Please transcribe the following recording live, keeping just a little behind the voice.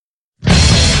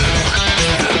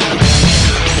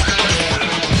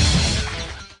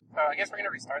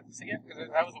restart this again? Because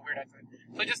that was a weird accident.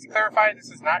 So just to clarify,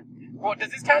 this is not... Well,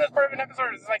 does this count as part of an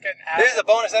episode, or is this like an... This is a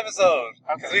bonus episode.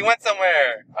 Okay. Because we went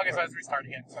somewhere. Okay, so let's restart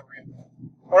again. So we're good.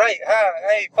 Alright,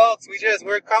 hey folks,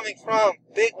 we're coming from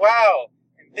Big Wow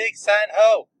in Big San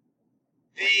Ho.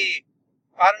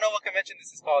 I don't know what convention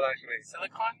this is called actually.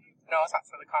 Silicon? No, it's not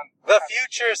Silicon. The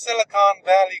future Silicon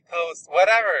Valley Coast,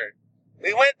 whatever.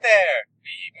 We went there.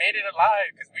 We made it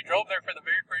alive because we drove there for the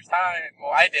very first time.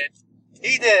 Well, I did.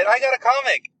 He did. I got a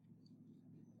comic.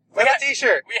 And a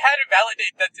t-shirt. We had to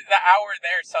validate the hour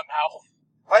there somehow.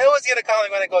 I always get a comic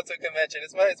when I go to a convention.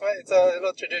 It's a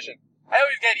little tradition. I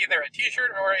always get either a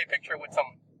t-shirt or a picture with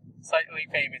someone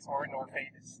slightly famous or more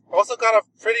famous. Also got a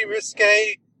pretty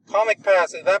risque comic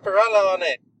pass with Vampirella on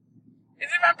it.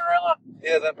 Is it Vampirella?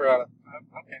 Yeah, Vampirella.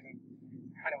 Okay.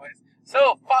 Anyways.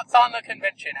 So, thoughts on the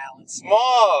convention, Alan?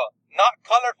 Small, not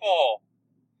colorful.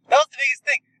 That was the biggest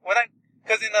thing.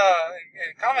 Because in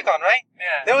Comic-Con, right?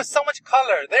 Yeah. There was so much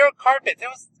color. There were carpets.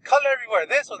 There was color everywhere.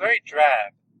 This was very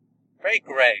drab. Very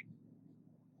gray.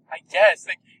 I guess.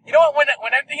 Like, you know what?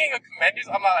 When I'm thinking of conventions,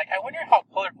 I'm like, I wonder how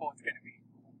colorful it's going to be.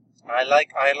 I like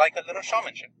a little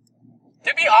showmanship.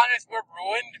 To be honest, we're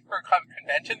ruined for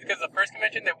conventions because the first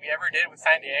convention that we ever did was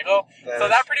San Diego.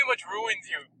 That pretty much ruins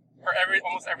you for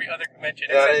almost every other convention.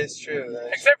 That is true.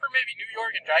 Except for maybe New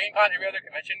York and Dragon Con, every other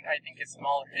convention I think is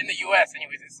smaller. In the U.S.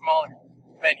 anyways, it's smaller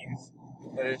venues.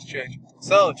 That is true.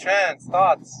 So, Trans,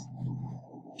 thoughts?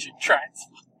 Trans,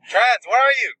 where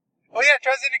are you? Oh yeah,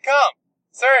 Trans didn't come.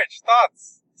 Serge,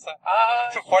 thoughts?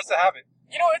 Force to have it.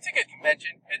 You know, it's a good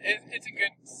convention. It's a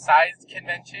good sized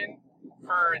convention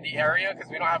for the area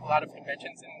because we don't have a lot of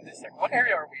conventions in this area. What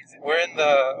area are we in? We're in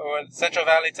the Central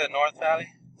Valley to North Valley.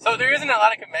 So there isn't a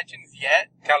lot of conventions yet.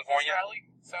 California.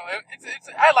 So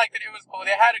I liked it. It was cool.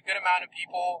 They had a good amount of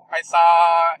people. I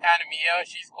saw Anamia.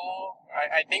 She's cool.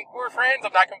 I think we're friends.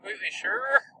 I'm not completely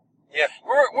sure. Yeah.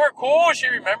 We're cool. She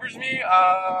remembers me.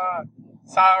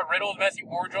 Saw Riddle's Messy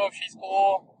Wardrobe. She's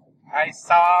cool. I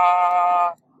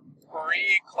saw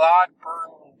Marie Claude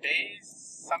Berndays,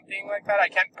 something like that. I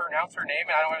can't pronounce her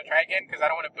name, and I don't want to try again because I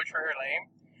don't want to butcher her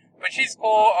name. But she's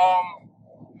cool.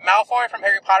 Malfoy from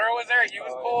Harry Potter was there. He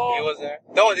was cool. He was there.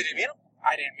 No, did you meet him?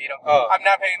 I didn't meet him. Oh. I'm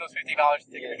not paying those $50 to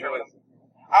take a picture with him.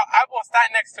 I will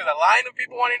stand next to the line of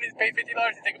people wanting to pay $50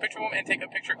 to take a picture of him and take a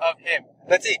picture of him.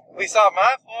 Let's see. We saw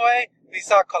Malfoy. We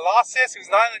saw Colossus,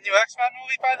 who's not in the new X-Men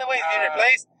movie, by the way. He's being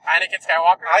replaced. Anakin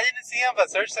Skywalker. I didn't see him,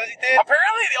 but Serge says he did.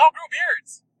 Apparently, they all grew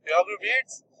beards. They all grew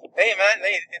beards? Hey man,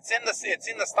 it's in the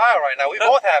style right now. We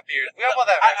both have beards. We both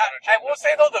have beards. I will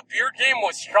say though, the beard game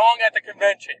was strong at the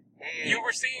convention. You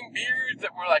were seeing beards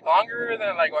that were like longer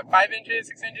than 5 inches,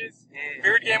 6 inches.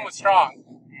 Beard game was strong.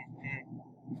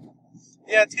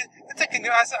 Yeah,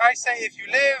 I say if you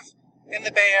live in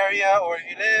the Bay Area or if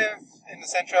you live in the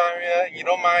Central area and you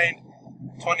don't mind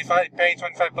paying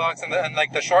 $25 and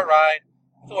like the short ride,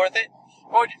 it's worth it.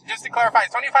 Well, just to clarify,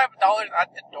 it's $25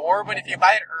 at the door, but if you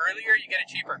buy it earlier, you get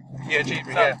it cheaper. Yeah, cheaper,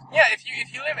 so, yeah. If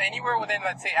you live anywhere within,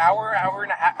 let's say, hour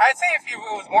and a half, I'd say if it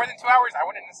was more than 2 hours, I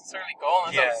wouldn't necessarily go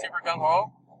unless I was super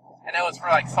gung-ho, and that was for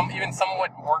even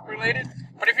somewhat work-related.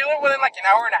 But if you live within an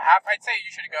hour and a half, I'd say you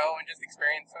should go and just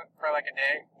experience it for a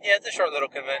day. Yeah, it's a short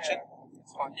little convention. Yeah,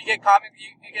 it's fun. You get comics,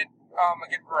 you get a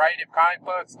good variety of comic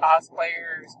books,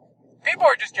 cosplayers. People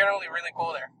are just generally really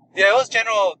cool there. Yeah, it was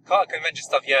general convention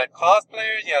stuff. You had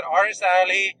cosplayers, you had Artist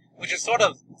Alley, which is sort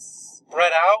of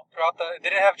spread out throughout they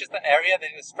didn't have just an area,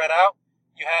 they just spread out.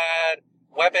 You had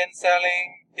weapon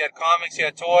selling, you had comics, you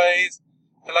had toys,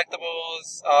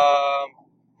 collectibles,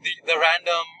 the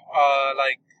random,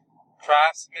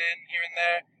 craftsmen here and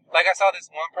there. I saw this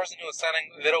one person who was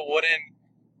selling little wooden,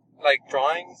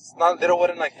 drawings, not little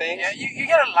wooden, things. Yeah, you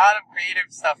get a lot of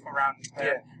creative stuff around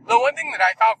there. Yeah. The one thing that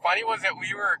I found funny was that we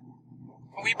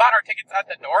bought our tickets at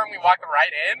the door and we walked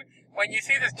right in. When you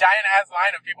see this giant-ass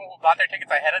line of people who bought their tickets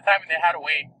ahead of time and they had to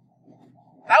wait.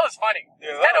 That was funny.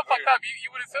 Yeah, it's kind of fucked up. You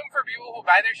would assume for people who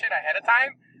buy their shit ahead of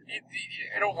time,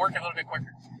 it'll work a little bit quicker.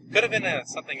 Could have been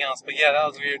something else, but yeah, that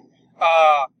was weird.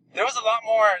 There was a lot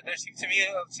more, there seemed to me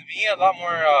a lot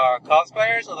more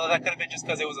cosplayers, although that could have been just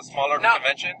because it was a smaller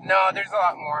convention. No, there's a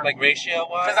lot more.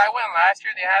 Ratio-wise? Because I went last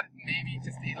year, they had maybe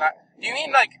just do you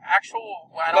mean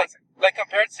actual...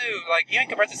 compared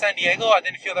to San Diego, I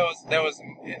didn't feel there was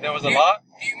a lot.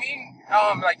 Do you mean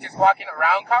just walking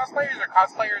around cosplayers or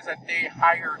cosplayers that they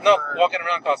hired? No, walking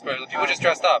around cosplayers. People just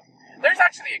dressed up. There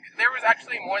was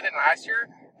actually more than last year.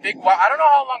 Big WoW. I don't know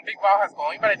how long Big WoW has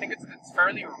going, but I think it's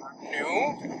fairly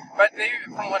new. But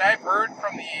from what I've heard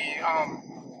from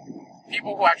the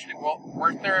people who actually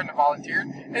worked there and volunteered.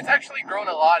 It's actually grown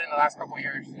a lot in the last couple of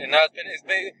years. And now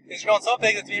it's grown so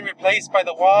big it's being replaced by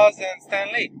the Woz and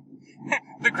Stan Lee.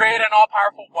 The great and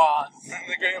all-powerful Woz.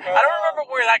 The great and I don't remember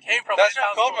where that came from. That's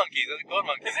from Gold Monkeys. That's Gold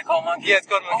Monkeys. Is it Gold Monkeys? Yeah, it's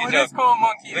Gold Monkeys. Oh, it is Gold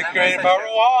Monkeys. The great and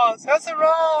powerful Woz has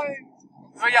arrived.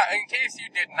 So yeah, in case you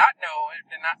did not know, or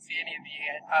did not see any of the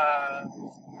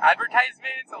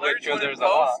advertisements, alerts,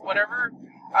 posts, whatever,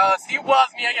 Steve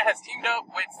Wozniak has teamed up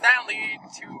with Stan Lee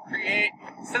to create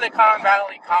Silicon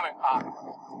Valley Comic Con.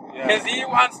 Because he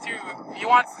wants to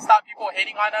stop people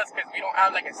hating on us because we don't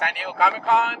have like a San Diego Comic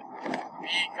Con,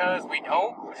 because we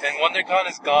don't. And WonderCon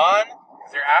is gone.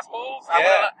 Because they're assholes.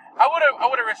 Yeah. I would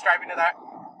have risked driving to that.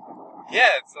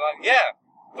 Yeah, it's like, yeah.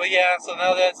 But yeah, so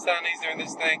now that Stan Lee's doing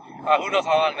this thing, who knows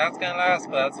how long that's gonna last,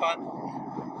 but that's fun.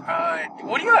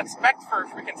 What do you expect for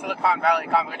freaking Silicon Valley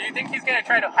Comic Con? Do you think he's gonna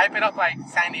try to hype it up like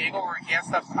San Diego where he has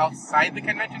stuff outside the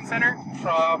convention center?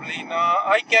 Probably not.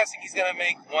 I'm guessing he's gonna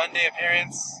make one-day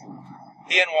appearance.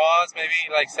 He and Woz, maybe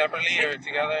like separately or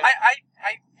together.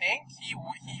 I think he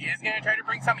is gonna try to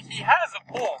bring something. He has a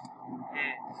pull.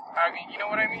 I mean, you know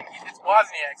what I mean? It's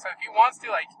Wozniak, so if he wants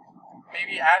to like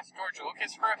maybe ask George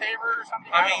Lucas for a favor or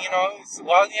something. I mean, you know,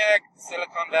 Wozniak,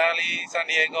 Silicon Valley, San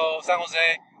Diego, San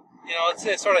Jose. You know, it's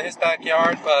sort of his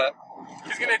backyard, but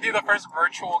he's gonna do the first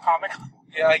virtual Comic Con.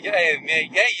 Yeah, you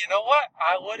know what?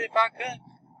 I would if I could.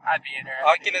 I'd be in there.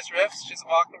 Oculus Rifts, just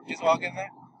walk in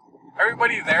there.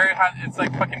 Everybody there it's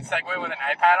like fucking Segway with an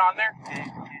iPad on there,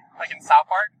 like in South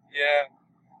Park. Yeah,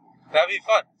 that'd be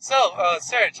fun. So,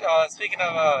 Serge, speaking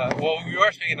of, we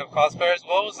were speaking of cosplayers.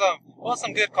 What was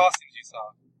some good costumes you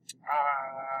saw?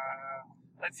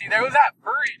 Let's see. There was that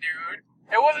furry dude.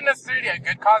 It wasn't necessarily a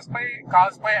good cosplay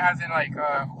as in like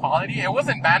quality. It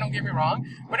wasn't bad, don't get me wrong,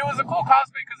 but it was a cool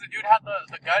cosplay because the dude had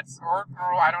the guts or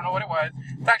I don't know what it was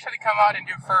to actually come out and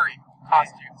do furry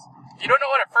costumes. If you don't know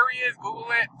what a furry is, Google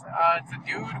it. It's a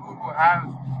dude who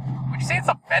would you say it's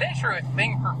a fetish or a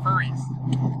thing for furries?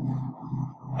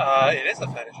 It is a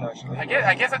fetish actually.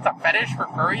 I guess it's a fetish for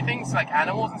furry things like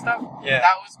animals and stuff. Yeah,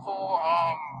 that was cool.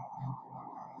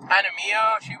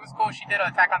 Anamia, she was cool. She did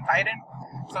Attack on Titan.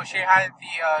 So she had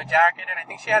the jacket, and I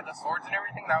think she had the swords and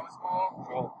everything. That was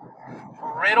cool.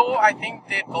 Riddle, I think,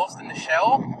 did Ghost in the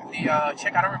Shell. The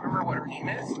chick, I don't remember what her name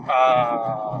is.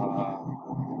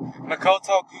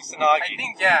 Makoto Kusanagi. I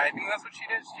think that's what she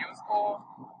did. She was cool.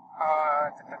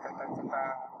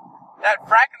 That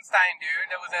Frankenstein dude,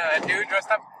 there was a dude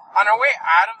dressed up. On our way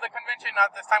out of the convention,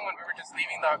 not this time when we were just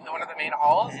leaving one of the main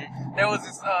halls, there was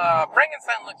this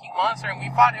Frankenstein-looking monster, and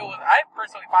I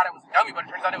personally thought it was a dummy, but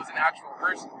it turns out it was an actual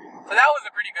person. So that was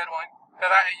a pretty good one,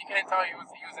 because you can't tell he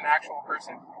was an actual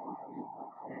person.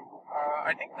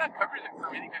 I think that covers it for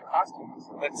really good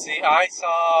costumes. Let's see, I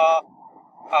saw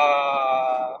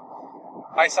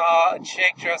a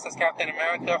chick dressed as Captain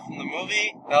America from the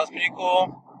movie. That was pretty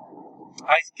cool.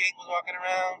 Ice King was walking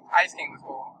around. Ice King was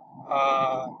cool.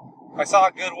 I saw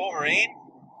a good Wolverine.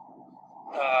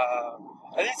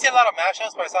 I didn't see a lot of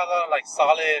mashups, but I saw a lot of like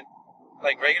solid,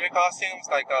 like regular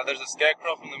costumes. Like there's a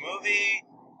Scarecrow from the movie.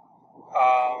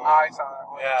 I saw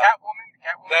that one. Yeah. Catwoman.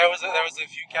 There was a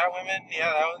few Catwomen.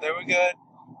 Yeah, they were good.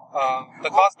 The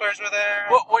cosplayers were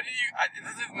there. What do you?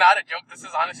 This is not a joke. This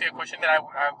is honestly a question that I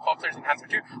hope there's an answer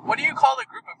to. What do you call a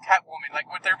group of Catwomen?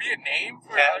 Like, would there be a name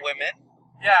for Catwomen?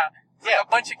 Yeah. Like a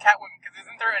bunch of Catwomen, because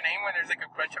isn't there a name when there's like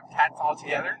a bunch of cats all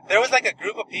together? Yeah. There was like a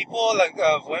group of people, like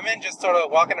of women, just sort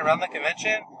of walking around the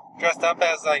convention, dressed up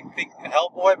as like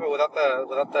Hellboy, but without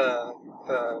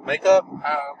the makeup.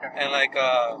 Oh, okay. And like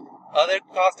other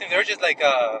costumes. They were just like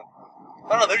I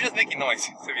don't know. They were just making noise,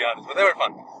 to be honest, but they were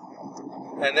fun.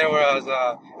 And there was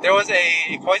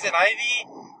a Poison Ivy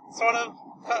sort of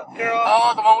girl.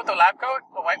 Oh, the one with the lab coat,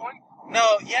 the white one.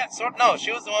 No, yeah, no,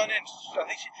 she was the one in,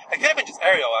 I could have been just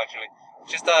Ariel, actually.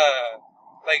 Just,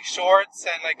 like, shorts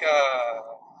and, like,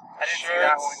 I didn't see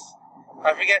that one.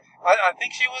 I forget, I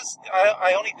think she was,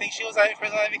 I only think she was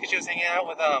Poison Ivy because she was hanging out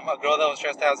with, a girl that was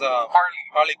dressed as,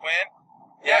 Harley Quinn.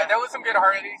 Yeah, there was some good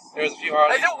Harleys. There was a few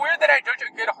Harleys. Is it weird that I judge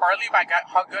a good Harley by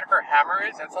how good her hammer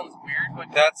is? That sounds weird,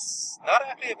 but... That's not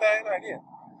actually a bad idea.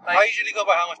 Like, I usually go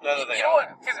by how much leather they have. You know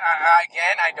what? Because,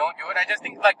 again, I don't do it. I just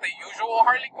think, like, the usual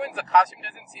Harley Quinns, the costume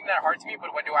doesn't seem that hard to me,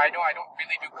 but what do I know? I don't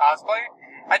really do cosplay.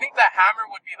 I think the hammer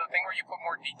would be the thing where you put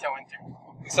more detail into.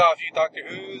 We saw a few Doctor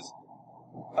Who's.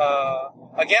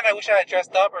 Again, I wish I had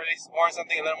dressed up or at least worn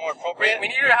something a little more appropriate. We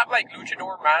need to have, like,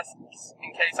 luchador masks in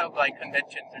case of, like,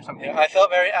 conventions or something. Yeah, I felt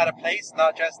very out of place,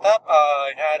 not dressed up.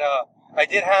 I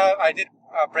did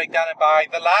break down and buy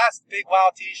the last Big Wow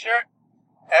t-shirt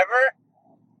ever.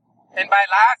 And by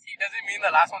last, he doesn't mean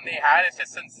the last one they had. It's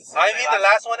just since I mean the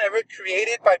last one ever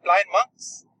created by blind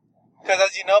monks. Because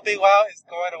as you know, Big WoW is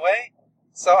going away.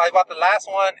 So I bought the last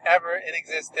one ever in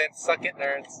existence. Suck it,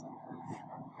 nerds.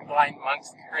 blind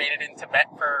monks created in Tibet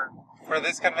for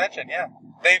this convention, yeah.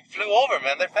 They flew over,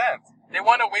 man. They're fans. They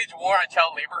want to wage war on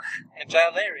child labor. And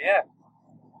child labor, yeah.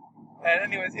 And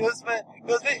anyways, it was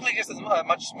basically just a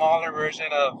much smaller version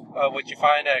of what you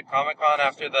find at Comic-Con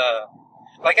after the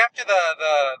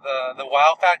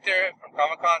wow factor from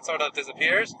Comic-Con sort of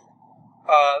disappears.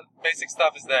 Basic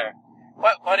stuff is there.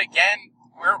 But again,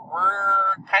 we're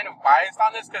kind of biased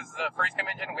on this because the first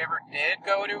convention we ever did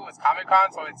go to was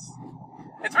Comic-Con, so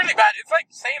it's really bad. It's like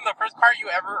saying the first car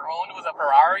you ever owned was a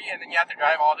Ferrari, and then you have to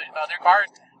drive all the other cars.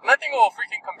 Nothing will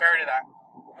freaking compare to that.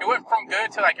 It went from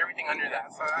good to like everything under that.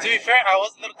 So to be fair, I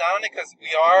was a little down on it because we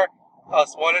are,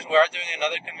 spoilers, we are doing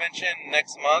another convention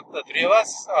next month, the three of us.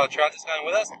 Trans is going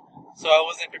with us. So I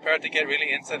wasn't prepared to get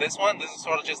really into this one. This is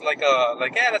sort of just like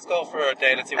let's go for a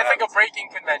day, let's see what happens. It's like a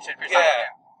breaking convention for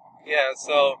Yeah,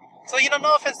 so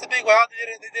no offense to Big WoW,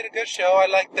 they did a good show. I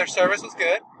liked their service was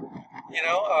good.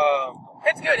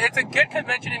 It's good. It's a good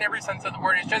convention in every sense of the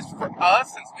word. It's just for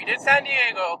us, since we did San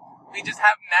Diego, we just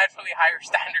have naturally higher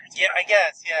standards. Yeah, I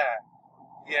guess, yeah.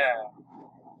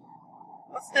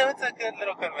 But still, it's a good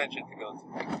little convention to go to.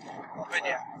 But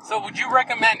yeah. So would you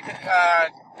recommend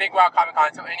Big WoW Comic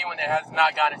Con to anyone that has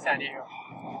not gone to San Diego?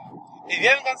 If you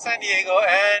haven't gone to San Diego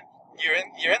and you're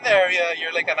in the area,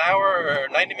 you're like an hour or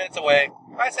 90 minutes away,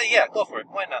 I say yeah, go for it.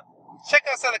 Why not? Check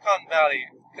out Silicon Valley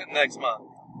next month.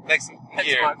 Next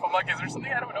year. Month. I'm like, is there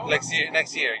something I don't know? Next year,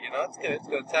 it's good. It's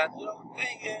good.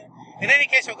 In any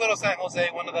case, we'll go to San Jose,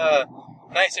 one of the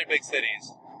nicer big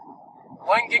cities.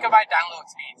 1 gigabyte download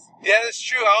speeds. Yeah, that's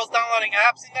true. I was downloading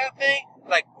apps in that thing,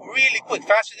 like, really quick.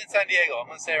 Faster than San Diego. I'm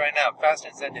going to say right now.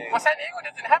 Faster than San Diego. Well, San Diego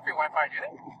doesn't have free Wi-Fi, do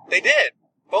they? They did.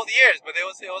 Both years, but it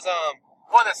was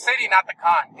Well, the city, not the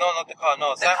con. No, not the con,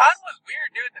 no. The con was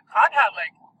weird, dude. The con had,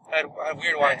 like... Had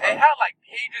weird Wi-Fi. It had, like,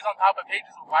 pages on top of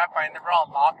pages of Wi-Fi, and they were all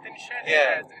locked and shit.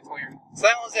 Yeah. It's weird.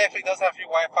 San Jose actually does have free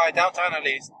Wi-Fi, downtown at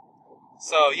least.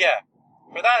 So, yeah.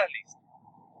 For that, at least.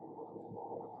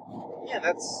 Yeah,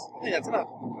 I think that's enough.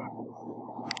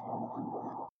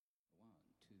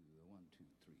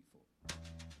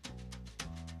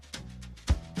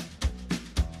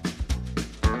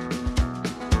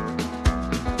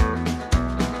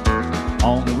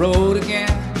 On the road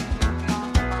again.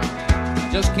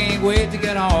 Just can't wait to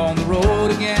get on the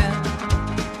road again.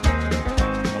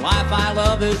 The life I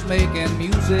love is making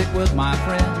music with my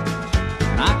friends,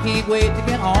 and I can't wait to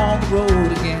get on the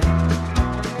road again.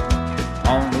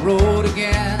 On the road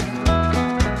again.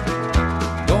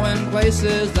 Going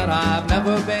places that I've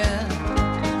never been,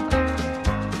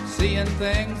 seeing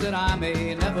things that I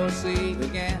may never see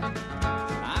again.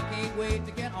 I can't wait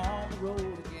to get